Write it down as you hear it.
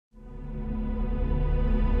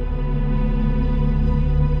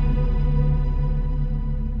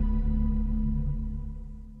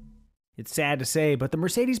It's sad to say, but the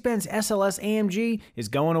Mercedes-Benz SLS AMG is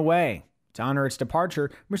going away. To honor its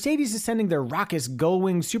departure, Mercedes is sending their raucous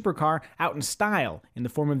gull-winged supercar out in style in the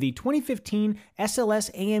form of the 2015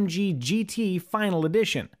 SLS AMG GT Final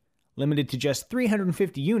Edition. Limited to just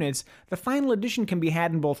 350 units, the Final Edition can be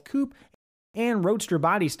had in both coupe and roadster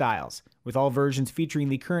body styles, with all versions featuring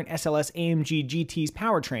the current SLS AMG GT's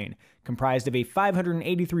powertrain, comprised of a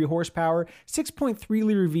 583 horsepower,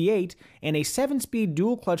 6.3-liter V8, and a 7-speed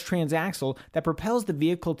dual-clutch transaxle that propels the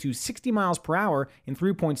vehicle to 60 miles per hour in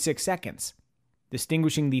 3.6 seconds.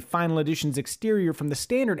 Distinguishing the Final Edition's exterior from the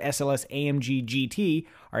standard SLS AMG GT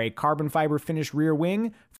are a carbon fiber finished rear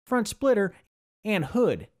wing, front splitter, and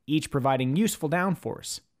hood, each providing useful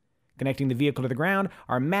downforce. Connecting the vehicle to the ground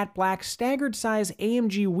are matte black staggered size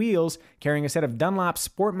AMG wheels carrying a set of Dunlop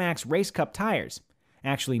Sportmax Race Cup tires.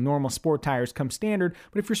 Actually, normal sport tires come standard,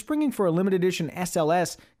 but if you're springing for a limited edition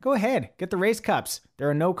SLS, go ahead, get the Race Cups. They're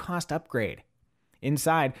a no-cost upgrade.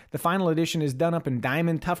 Inside, the Final Edition is done up in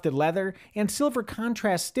diamond tufted leather and silver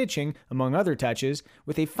contrast stitching, among other touches,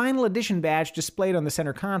 with a Final Edition badge displayed on the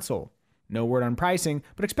center console. No word on pricing,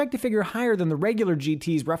 but expect a figure higher than the regular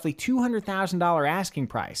GT's roughly $200,000 asking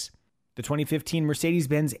price. The 2015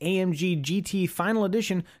 Mercedes-Benz AMG GT Final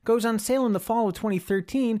Edition goes on sale in the fall of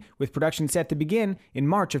 2013, with production set to begin in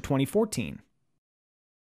March of 2014.